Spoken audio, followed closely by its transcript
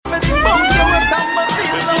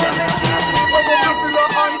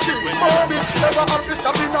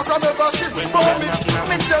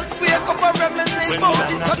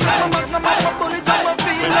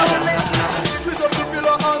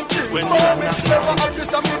Never have this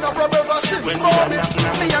stamina from ever since morning.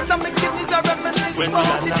 Me and my kidneys are reminisce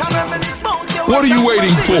about it. I reminisce about you. What are you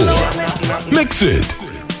waiting for? Mix it.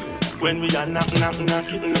 When we are knock it.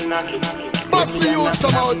 Bust the youths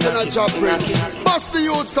come out in a job prince. Bust the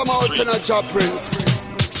youths come out in a job prince.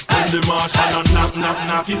 When the Martian a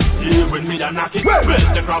knock it. Here when me a knock it.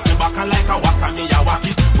 Bend across the back and like a waka me a whack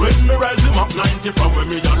it. When me rise him up 90 from when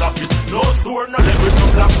me a lock it. No store no leg with no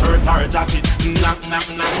black shirt or jacket. Knock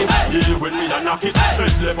it. Here when me a knock it.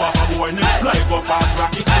 Head left off a boy neck fly go past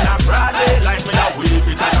rocket. And a Friday like me a wave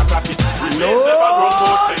it and a crack it. Remains ever grow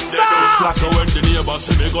out and they don't splash. So when the neighbors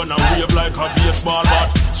see me gonna wave like a baseball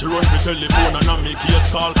bat, she run for telephone and I make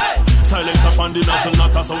case call. Silence up on the nozzle,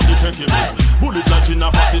 not a sound detective. Bullet lodging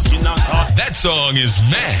a fatty skin and start. That song is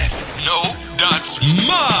mad. No, that's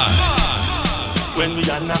mine. When we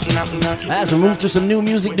are knock. As we move to some new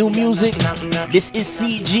music. This is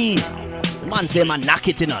CG. The man say, man, knock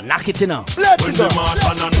it in. Let's when go. The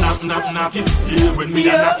Martian a knock it. Here when me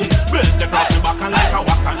a knock it. Bend across the back and like a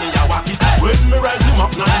waka me a whack it. When me rise him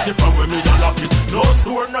up 90 from when me a lock it. No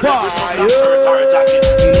store no leg with no black shirt or jacket.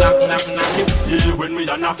 Knock it. Here when me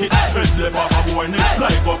a knock it. Head left off a boy neck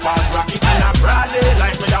fly go past rocket. And a Friday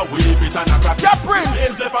like me a wave it and a crack it. Yeah, Prince.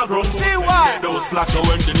 Blaze left a ground. See why? Those flash. So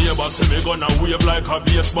when the neighbors see me gonna wave like a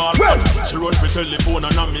baseball bat, she run for telephone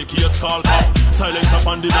and I make case call. Silence up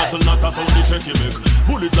on the nozzle, not a sound detective make.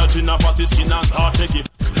 Bullet lodging a fatty skin and start take it.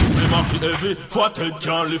 Me man fi heavy, fat head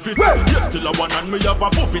can't lift it. Yes, still a one and me have a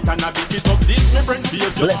buff it and a beat it up. This me friend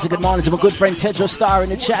face. Bless good morning to my good friend Tedro Star in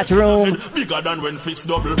the chat room. Bigger than when fist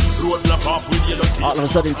double. Road block off with yellow tape. All of a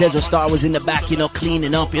sudden Tedro Star was in the back,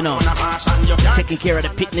 cleaning up, taking care of the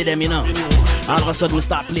picnic them, All of a sudden we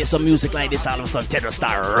start playing some music like this. All of a sudden Tedro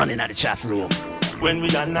Star running out the chat room. When we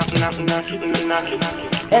are knock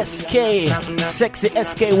it. SK, sexy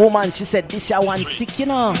SK woman, she said this ya one sick,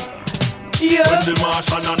 Yeah. When the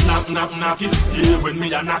Martian a knock it. Here when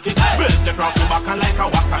me a knock it. Bend across the back and like a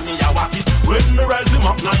waka me a whack it. When me rise him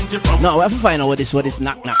up 90 from. No, we have to find out what this knock thing is.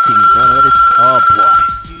 What is, oh boy,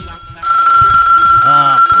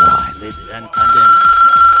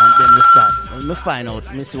 and then we start. Let me find out.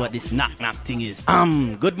 Let me see what this knock thing is.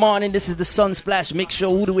 Good morning. This is the Sunsplash. Make sure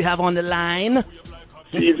who do we have on the line?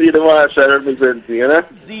 CG the Martian representing,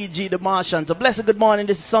 CG the Martian. So blessed good morning.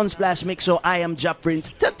 This is Sunsplash. Make sure I am Ja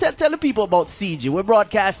Prince. Tell the people about CG. We're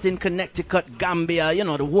broadcasting Connecticut, Gambia, the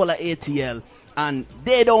whole of ATL. And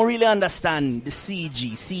they don't really understand the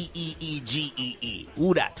CG, CEEGEE.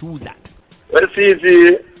 Who's that? Well,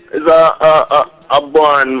 CG is a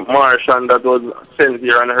born Martian that was sent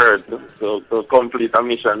here on Earth to complete a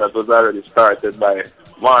mission that was already started by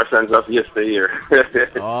Martians of yesteryear.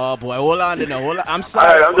 Oh boy, hold on. I'm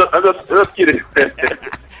sorry. I'm just kidding.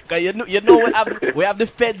 Cause we have the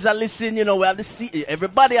feds are listening, we have the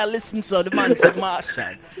everybody are listening, so the man said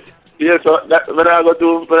Martian. Yeah, so when I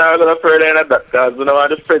go further in that, because we don't want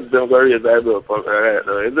the feds them go raise eyebrow right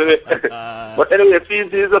now, isn't it? But anyway,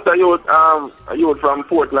 CG is just a youth from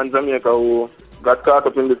Portland, Jamaica, who got caught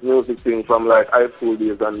up in this music thing from like high school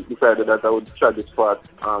days and decided that I would try this part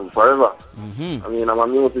forever. Mm-hmm. I mean, I'm a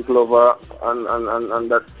music lover, and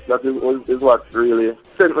that is what really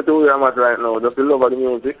sent me to where I'm at right now. Just the love of the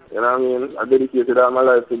music, I mean? I dedicated all my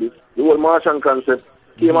life to this. The whole Martian concept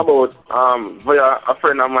came about via a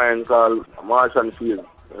friend of mine called Martian Field.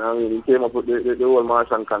 I mean, he came up with the whole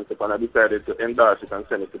Martian concept, and I decided to endorse it and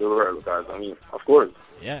send it to the world because, of course,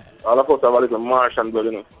 all of us have a little Martian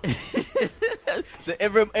blood, So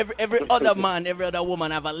every other man, every other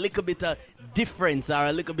woman have a little bit of difference or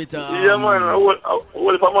a little bit of... Yeah, man.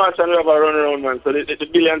 Well, if a Martian we have a run around, man, so the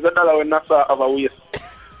billions of dollars will NASA have a waste.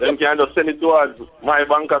 Then can just send it towards my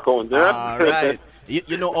bank account, All right.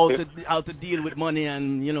 You know how to deal with money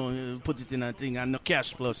and, put it in a thing and no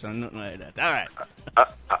cash flush and nothing like that. All right.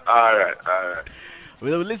 All right.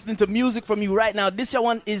 We're listening to music from you right now. This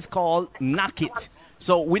one is called Knock It.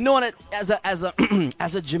 So we know that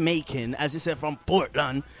as a Jamaican, as you said, from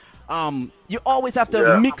Portland, you always have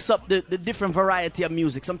to mix up the different variety of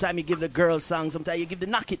music. Sometimes you give the girl song, sometimes you give the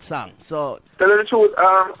knock it song. So tell you the truth,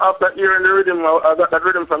 after hearing the rhythm, I got that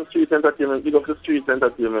rhythm from Street Entertainment. Big up the Street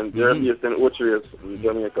Entertainment. They're based in Ochias, in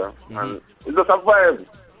Jamaica, and it's just a vibe.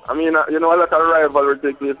 I mean, a lot of rivalry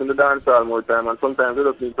take place in the dancehall more time, and sometimes you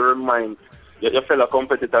just need to remind your fellow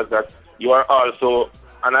competitors that you are also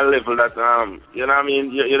on a level that you're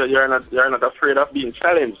not afraid of being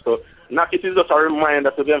challenged. So Knock It is just a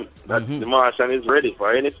reminder to them that the Martian is ready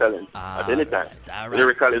for any challenge at any time. All right.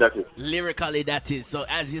 Lyrically, that is. Lyrically, that is. So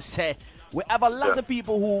as you say, we have a lot of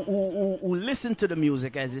people who listen to the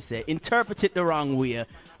music, as they say, interpret it the wrong way.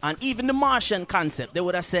 And even the Martian concept, they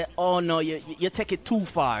would have said, oh, no, you take it too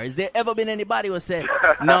far. Has there ever been anybody who said,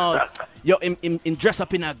 no, you're in dress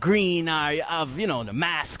up in a green or you have, the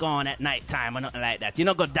mask on at night time or nothing like that? You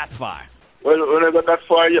not got that far. Well, when I got that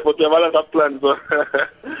far yet, but we have a lot of plans. So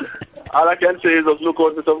all I can say is just look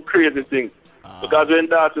out for some crazy things. Because we're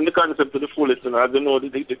dancing the concept to the fullest. And as you know, the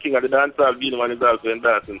king of the dancehall, Beenie Man, is also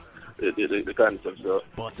dancing the concept. So,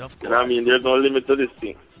 but of course. You know what I mean? There's no limit to this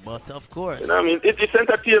thing. But of course. You know what I mean? It's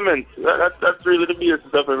entertainment. That's really the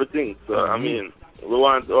basis of everything. So, I mean, we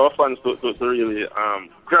want our fans to really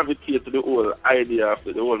gravitate to the whole idea of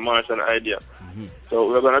the whole Martian idea. So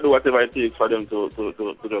we're going to do whatever it takes for them to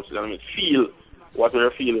just feel what we're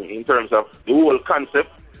feeling in terms of the whole concept.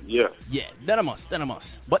 Yeah, that a must.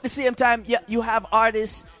 But at the same time, you have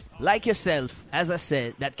artists like yourself, as I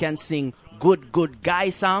said, that can sing good guy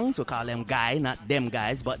songs. We call them guy, not them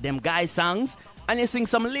guys, but them guy songs. And you sing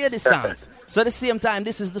some lady songs. So at the same time,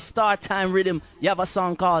 this is the Start Time Rhythm. You have a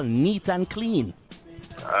song called Neat and Clean.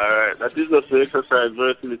 Alright, that is just to exercise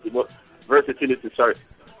versatility, sorry.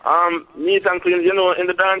 Neat and clean, in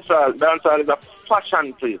the dancehall is a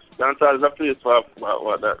fashion place. Dancehall is a place for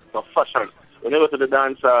fashion. When you go to the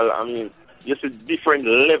dancehall, I mean, you see different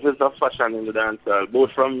levels of fashion in the dancehall,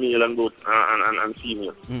 both from male and and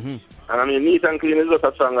female. And I mean, Neat and Clean is just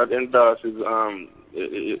a song that endorses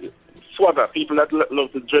swagger, people that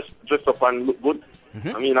love to dress up and look good.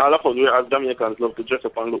 I mean, all of us as Jamaicans love to dress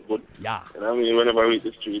up and look good. Yeah. And I mean, whenever we hit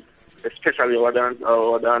the street, especially our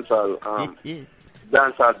dancehall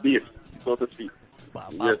beat, so to speak.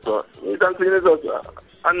 Yeah, so Neat and Clean is just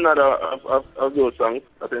another of those songs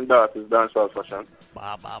that endorses dancehall fashion.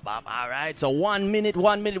 All right, so 1 minute.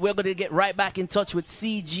 We're going to get right back in touch with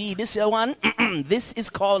CG. This your one. This is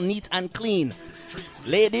called Neat and Clean.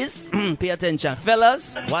 Ladies, pay attention.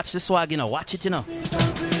 Fellas, watch the swag, watch it, It's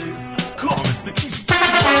the key.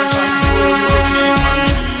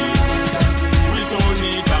 We so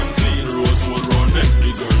neat and clean. Rose gold round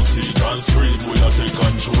every girl seat and scream. We are take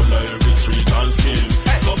control of every street and scheme.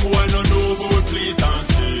 Some boy no know about pleat and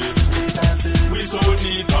steal. We so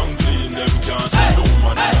neat and clean. Them can't say no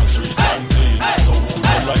man in the streets and clean. So who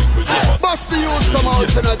don't like we just bust the youth come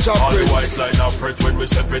out in a job. All the white line of fret when we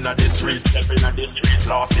step in at the street.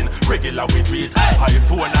 Flossing, regular we beat.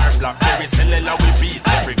 iPhone or Blackberry, cellular we beat.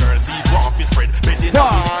 Every girl see it, one fi spread, bed in a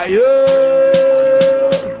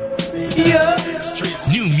beat. Streets.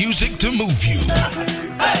 New music to move you.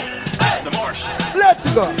 It's the Martian.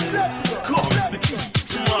 Let's go. Come, it's the key.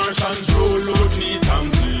 The Martians roll out neat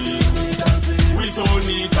and clean. We so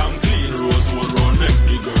neat and clean. Rose gold round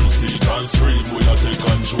every girl seat and scream. We a take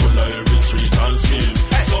control of every street and scheme.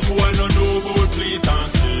 Some boy no know about pleat and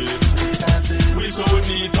steal. We so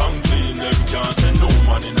neat and clean. Them can't say no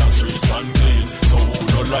man in the streets and clean. So who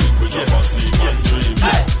don't like we just sleep and dream.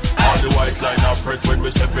 All the white line of fret when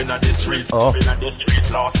we step in at the street.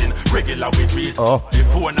 Flossing, regular we beat. The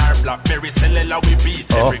phone or Blackberry, cellular we beat.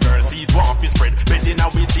 Every girl see it, one fi spread, bed in a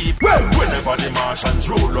we cheap. Whenever the Martians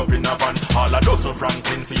roll up in a van, all a dozen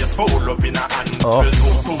Franklin face fold up in a hand. Girls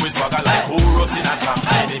who we swagger like heroes in a song.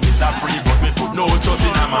 Enemies are free, but we put no trust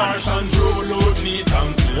in a man. Martians roll out neat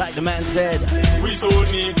and clean. Like the man said, we so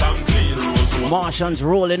neat and clean. Martians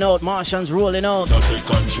rolling out. Take control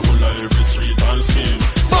of every street and scheme.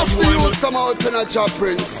 Bust the youth come out in a job,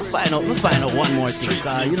 Prince. We'll find out one more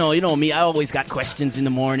thing. You know me, I always got questions in the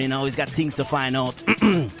morning. I always got things to find out.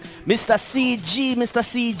 Mr.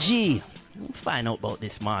 CG. Find out about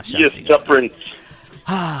this Martian thing. Yes, Prince.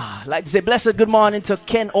 Like to say, blessed good morning to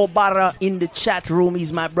Ken Obara in the chat room.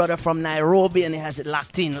 He's my brother from Nairobi and he has it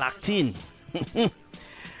locked in.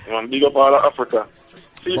 Big up all of Africa.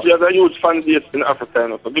 CG has a huge fan base in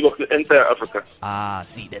Africa, so big up the entire Africa.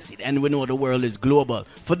 See, that's it. And we know the world is global.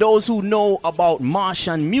 For those who know about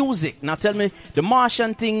Martian music, now tell me, the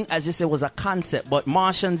Martian thing, as you said, was a concept, but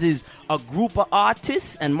Martians is a group of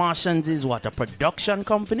artists, and Martians is what, a production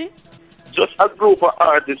company? Just a group of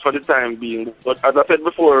artists for the time being. But as I said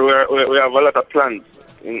before, we have a lot of plans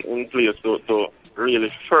in place to really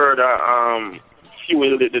further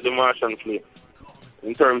fuel the Martian fleet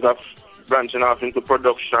in terms of branching off into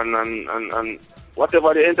production and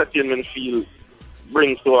whatever the entertainment field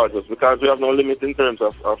brings towards us, because we have no limit in terms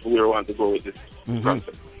of where we want to go with this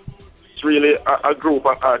concept. It's really a group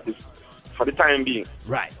of artists for the time being.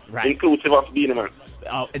 Right. Inclusive of Beenie Man.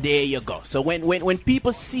 Oh, there you go. So when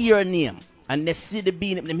people see your name and they see the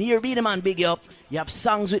Beenie, them hear Beenie Man big up, you have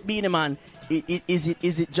songs with Beenie Man, is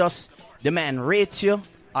it just the man rates you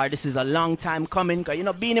or this is a long time coming? Because, you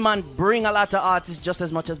know, Beenie Man bring a lot of artists just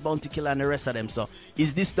as much as Bounty Killer and the rest of them. So,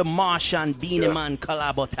 is this the Martian Beenie Man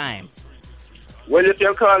collabo time? Well, you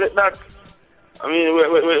can call it that. I mean,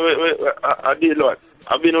 I did what?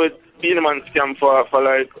 I've been with Beenie Man Scam for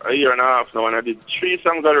like a year and a half now, and I did 3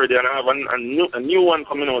 songs already, and I have a new one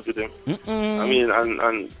coming out with him. I mean,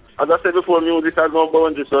 and as I said before, music has no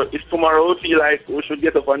boundaries, so if tomorrow we feel like we should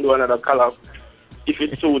get up and do another collab, if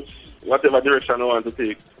it suits whatever direction we want to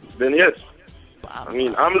take, then yes. I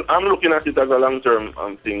mean, I'm looking at it as a long-term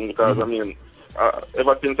thing, because, I mean,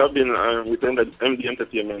 ever since I've been with MD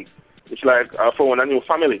Entertainment, it's like I found a new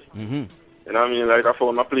family. You know what I mean? Like I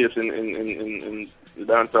found my place in the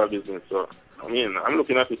dancehall business. So, I mean, I'm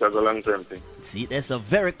looking at it as a long-term thing. See, that's a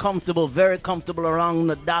very comfortable around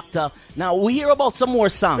the doctor. Now, we hear about some more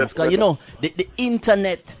songs, because, you know, the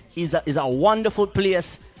internet is a wonderful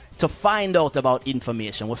place to find out about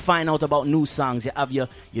information. We find out about new songs. You have your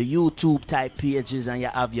YouTube type pages, and you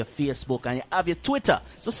have your Facebook, and you have your Twitter.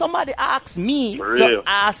 So somebody asked me to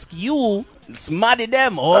ask you, smaddy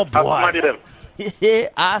them. Oh, boy. Smaddy them.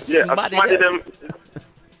 Smaddy them.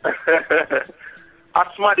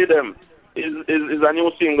 Smaddy them is a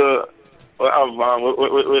new single.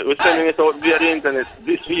 We're sending it out via the internet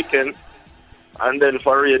this weekend, and then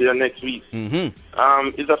for radio next week.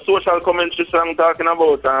 It's a social commentary song talking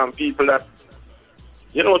about people that,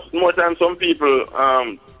 you know, more times some people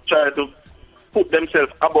try to put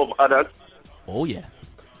themselves above others. Oh, yeah.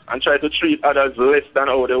 And try to treat others less than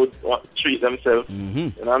how they would treat themselves. You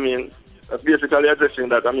know what I mean? That's basically addressing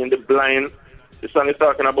that. I mean, the blind, the song is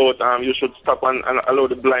talking about you should stop and allow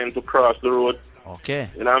the blind to cross the road. Okay.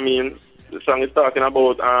 You know what I mean? The song is talking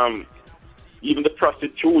about even the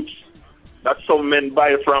prostitutes that some men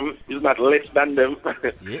buy from is not less than them.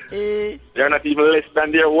 They're not even less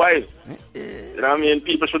than their wives. You know what I mean?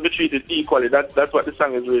 People should be treated equally. That's what the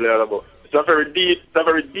song is really all about. It's a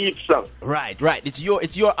very deep song. Right. It's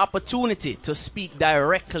your opportunity to speak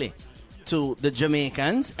directly to the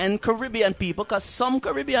Jamaicans and Caribbean people, because some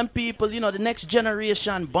Caribbean people, you know, the next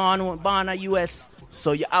generation born a US,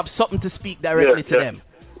 so you have something to speak directly to them.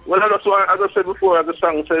 Well, as I said before, as the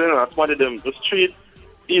song said, you know, it's one of them, just treat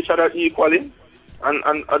each other equally. And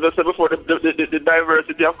as I said before, the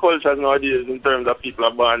diversity of cultures nowadays in terms of people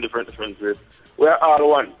are born different ways. We are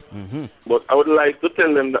all one. But I would like to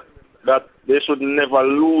tell them that they should never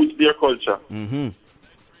lose their culture. And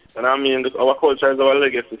I mean, our culture is our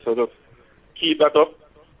legacy, so just keep that up.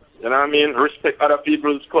 You know what I mean? Respect other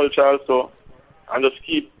people's culture also, and just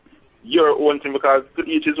keep your own thing, because to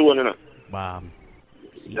each his own, you know. Wow.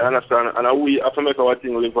 You understand? And we have to make our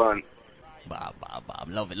thing live on.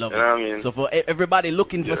 Love it. You know what I mean? So for everybody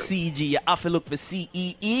looking for CG, you have to look for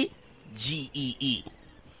CEEGEE. GEE.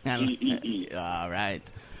 All right.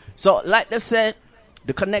 So, like they said,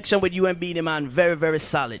 the connection with you and Beenie Man, very, very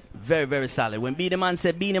solid. Very, very solid. When Beenie Man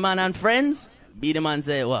said Beenie Man and friends, Beenie Man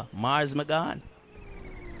said, what? Mars McGahn.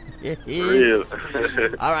 Real.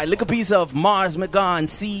 All right, look a piece of Mars McGahn,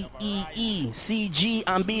 CEECG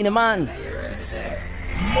and Beenie Man.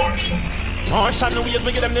 Martian ways,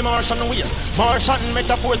 me give them the Martian ways. Martian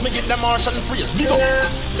metaphors, me give them Martian phrase. Big up,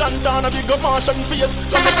 Gantana, big up Martian face.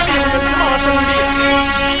 Come experience the Martian days.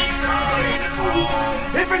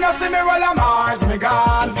 If you not see me roll a Mars, me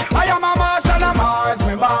gone. I am a Martian, a Mars,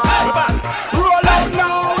 me born. Roll out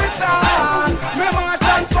now, it's on. Me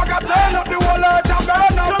Martian swagger, turn up the whole earth and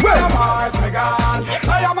burn up. Me a Mars, me gone.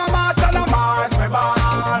 I am a Martian, a Mars, me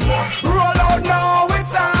born. Roll out now,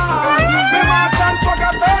 it's on. Me Martian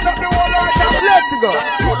swagger, turn up the whole earth and Let's go.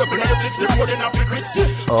 Roll up in the blitz, the rolling up the crisp.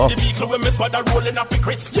 The vehicle with me spot, rolling up the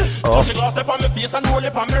crisp. Push the glass up on my face and roll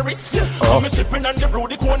up on my wrist. Me sipping on the brew,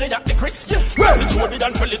 the corner at the crisp. Message loaded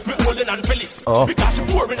and Phyllis, me holding and Phyllis. Because she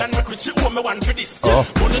boring and me Chris, she owe me one for this.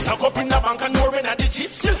 Put the stock up in the bank and roaring at the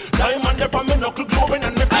cheese. Diamond up on me knuckle, glowing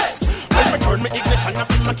and me fist. When me turn me ignition up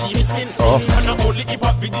in my key spin. And I only hip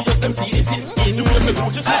hop videos, them see this in. The way me do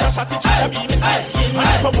just like a shot, it should be me skin. And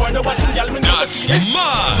if a boy no watching, y'all me never see this.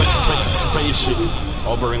 Spaceship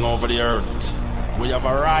hovering over the earth. We have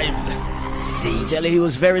arrived. See, Jelly, he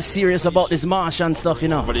was very serious about this Martian stuff, you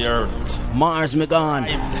know. Over the earth. Mars McGahn.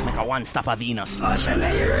 Make a one-stopper Venus. Let's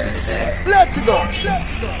go.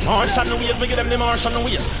 Martian ways, me give them the Martian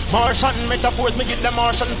ways. Martian metaphors, me give them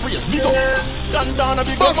Martian phrase. Big up, Gandana,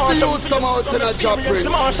 big up Martian youths come out in a job, the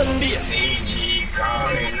Martian days.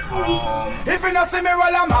 If you not see me roll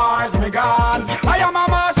a Mars, me gone. I am a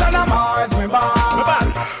Martian, a Mars, me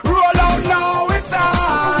born. Roll out now, it's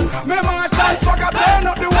on. Me Martian swagger, turn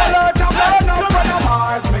up the whole earth and burn up. When a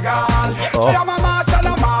Mars, me gone. I am a Martian,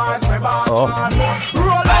 a Mars, me born.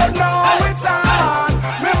 Roll out now, it's on.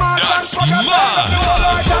 Me Martian swagger, turn up the whole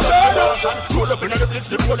earth. blitz,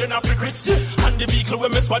 the rolling off the crisp. And the vehicle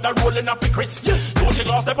when me squad are rolling off the crisp. Don't you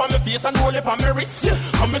glass step on my face and roll up on my wrist.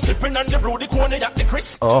 I'm sipping on the brew, the corner at the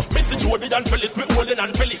crisp. Missy Jody and Phyllis, me holding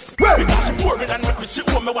and Phyllis. Because she pouring and me Chris, she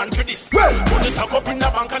owe me one for this. Money stuck up in the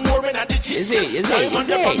bank and roaring at the cheese.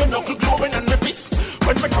 Diamond up on me knuckle glowing and my fist.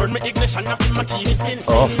 When me turn my ignition up in my key spin.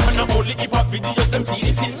 And I only keep up videos, them see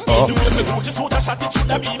the sin. The way me Gucci suit a shot, it should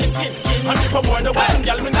have been my skin. And if a boy no watching,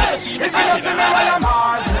 y'all me never see me skin.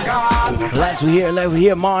 Last we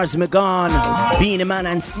hear Mars McGon, Beanie Man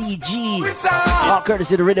and CG. All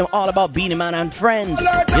courtesy of the rhythm, all about Beanie Man and friends.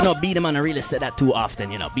 You know, Beanie Man, I really said that too often.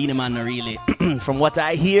 You know, Beanie Man really, from what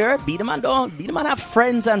I hear, Beanie Man have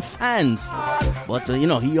friends and fans. But, you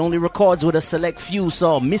know, he only records with a select few.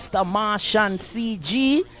 So, Mr. Marsh and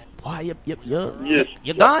CG, boy, you're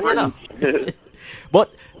gone, you know. But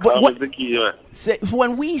what, the key, man. say,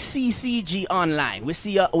 when we see CG online, we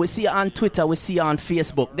see you on Twitter, we see you on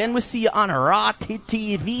Facebook, then we see you on Rotted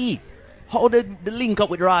TV. How did the link up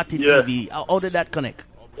with Rotted TV? How did that connect?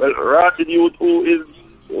 Well, Rotted Youth, who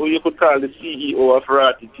you could call the CEO of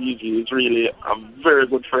Rotted TV, is really a very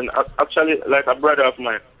good friend. Actually, like a brother of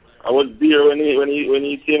mine. I was there when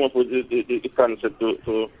he came up with the concept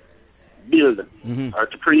to build or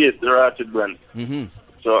to create the Rotted brand.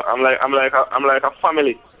 So I'm like a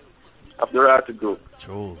family of the Rotted group.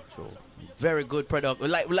 True. Very good product.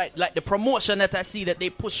 Like the promotion that I see that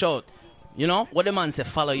they push out. You know what the man say?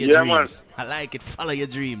 Follow your dreams. Man. I like it. Follow your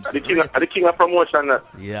dreams. The king of promotion. That.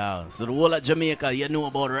 Yeah. So the whole of Jamaica, you know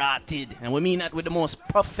about Rotted, and we mean that with the most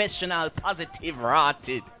professional, positive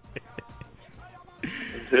Rotted.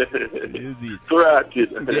 Is it? To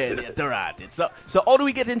Rotted. So how do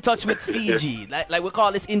we get in touch with CG? like we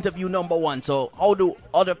call this interview number 1. So how do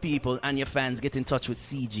other people and your fans get in touch with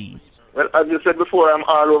CG? Well, as you said before, I'm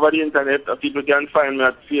all over the internet. People can find me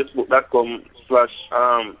at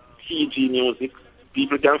facebook.com/CG Music.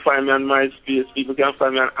 People can find me on MySpace. People can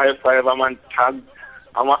find me on i5. I'm on Tag.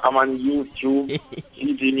 I'm on YouTube.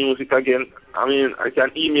 CG Music again. I mean, I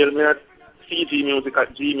can email me at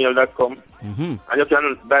cgmusic@gmail.com. And you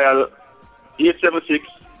can dial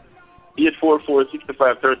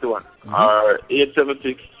 876-844-6531 or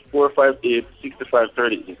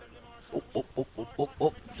 876-458-6538.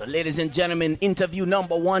 So, ladies and gentlemen, interview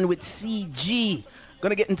number 1 with CG.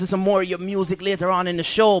 Gonna get into some more of your music later on in the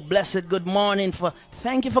show. Blessed good morning.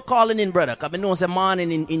 Thank you for calling in, brother. I've been knowing some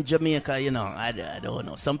morning in Jamaica, you know. I don't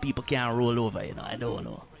know. Some people can't roll over, you know. I don't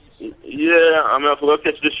know. Yeah, I'm going to go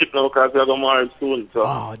catch the ship now because we're going to marry soon. So.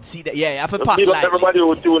 Oh, see that? Yeah, I have to pack big up everybody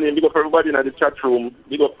who tune in. Big up everybody in the chat room.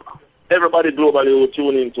 Big up everybody globally who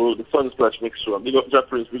tune in to the Sunsplash Mix Show. Big up Jack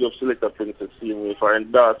Prince. Big up Selector Princess. See me for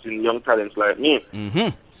endorsing young talents like me.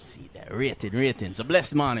 See that? Rating. So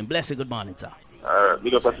blessed morning. Blessed good morning, sir.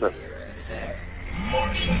 Big up yourself.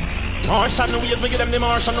 Martian ways, me give them the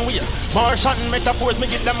Martian ways. Martian metaphors, me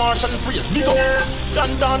give them Martian phrase. Big up,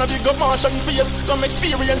 Gandana, big up Martian face. Come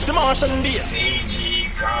experience the Martian days. CG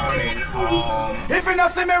coming home. If you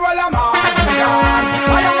not see me, well, I'm Mars, me gone.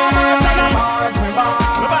 I am a Martian, I'm Mars, me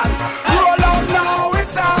born. Roll out now,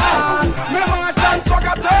 it's on. Me Martian, so I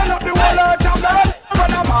can turn up the whole earth and burn.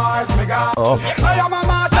 Well, I'm Mars, me gone. I am a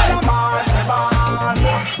Martian, I'm Mars, me born.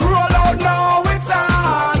 Roll out now, it's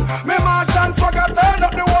on. Me Martian, so I can turn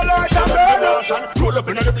up the whole earth and burn. Roll up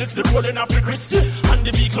in the blitz, the rolling off the crisp. And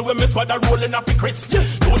the vehicle when me squad are rolling off the crisp.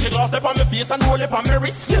 Don't you glass step on my face and roll up on my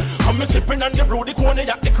wrist. I'm me sipping on the brew, the corner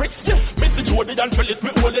at the crisp. Missy Jody and Phyllis,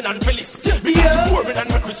 me holding and Phyllis. Because she pouring and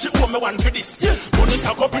my Chris, she owe me one for this. Money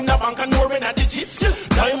stuck up in the bank and roaring at the cheese.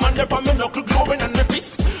 Diamond up on my knuckle glowing and my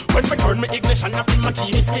fist. When me turn my ignition up in my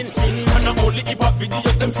key spin. And I only keep up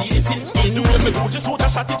videos, them see the sin. The way me Gucci suit a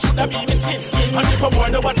shot, it should have been my skin. And if a boy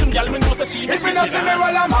no watch him, y'all me know that she if you not see me,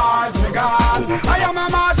 well, I'm Mars, me gone. I am a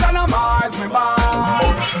Martian, I'm Mars, me born.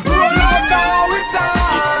 Roll out now, it's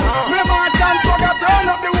on. Me Martian, so I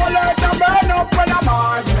turn up the whole earth and burn up when I'm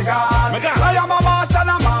Mars, me gone. I am a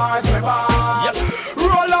Martian, I'm Mars, me born.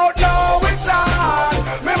 Roll out now, it's on.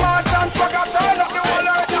 Me Martian, so I turn up the whole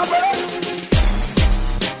earth and burn.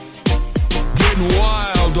 Getting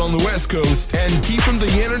wild on the West Coast and keeping the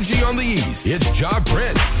energy on the East. It's Ja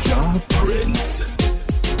Prince. Ja Prince.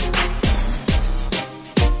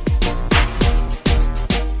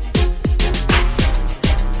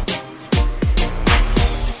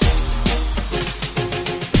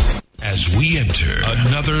 As we enter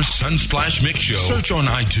another Sunsplash Mix Show, search on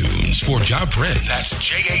iTunes for Ja Prince. That's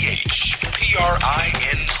JAHPRINCE.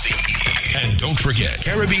 And don't forget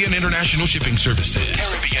Caribbean International Shipping Services.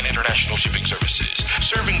 Caribbean International Shipping Services,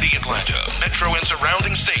 serving the Atlanta, metro, and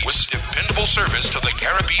surrounding states with dependable service to the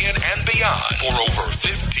Caribbean and beyond for over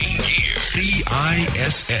 15 years.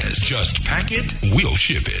 CISS. Just pack it, we'll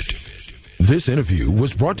ship it. This interview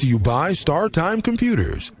was brought to you by StarTime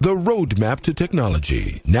Computers, the roadmap to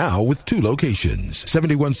technology. Now with 2 locations,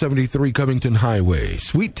 7173 Covington Highway,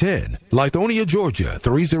 Suite 10, Lithonia, Georgia,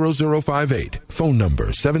 30058. Phone number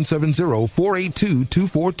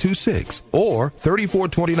 770-482-2426. Or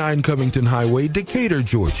 3429 Covington Highway, Decatur,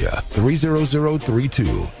 Georgia,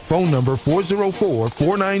 30032. Phone number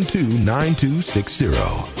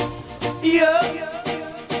 404-492-9260. Yeah.